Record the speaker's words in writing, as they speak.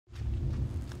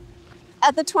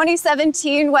At the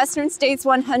 2017 Western States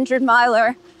 100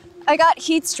 miler, I got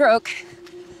heat stroke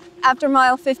after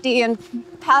mile 50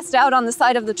 and passed out on the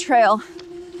side of the trail.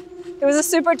 It was a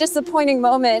super disappointing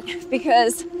moment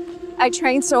because I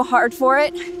trained so hard for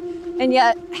it and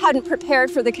yet hadn't prepared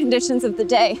for the conditions of the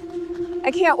day. I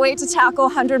can't wait to tackle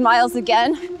 100 miles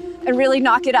again and really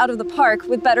knock it out of the park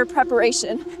with better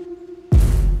preparation.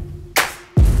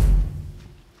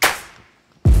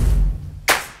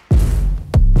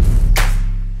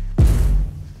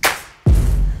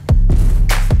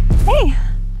 Hey,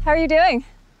 how are you doing?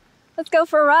 Let's go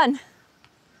for a run.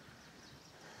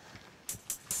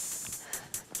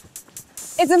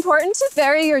 It's important to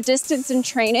vary your distance in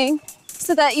training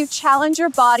so that you challenge your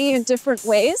body in different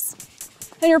ways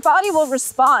and your body will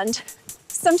respond.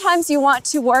 Sometimes you want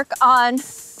to work on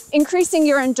increasing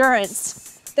your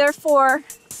endurance. Therefore,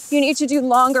 you need to do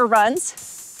longer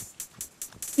runs.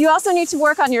 You also need to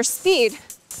work on your speed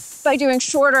by doing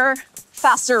shorter,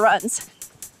 faster runs.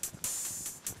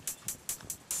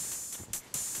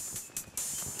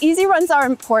 Easy runs are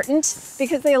important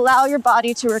because they allow your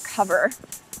body to recover.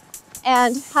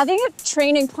 And having a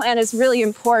training plan is really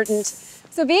important.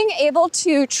 So being able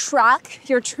to track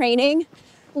your training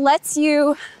lets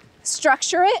you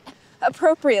structure it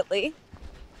appropriately.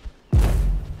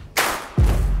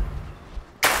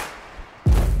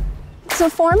 So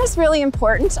form is really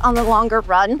important on the longer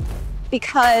run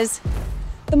because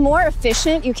the more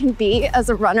efficient you can be as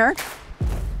a runner,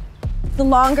 the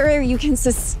longer you can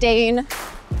sustain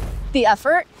the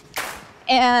effort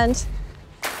and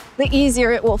the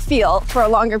easier it will feel for a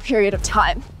longer period of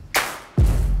time.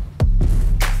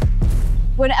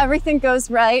 When everything goes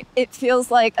right, it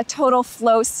feels like a total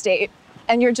flow state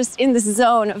and you're just in this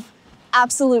zone of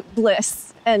absolute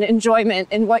bliss and enjoyment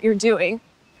in what you're doing.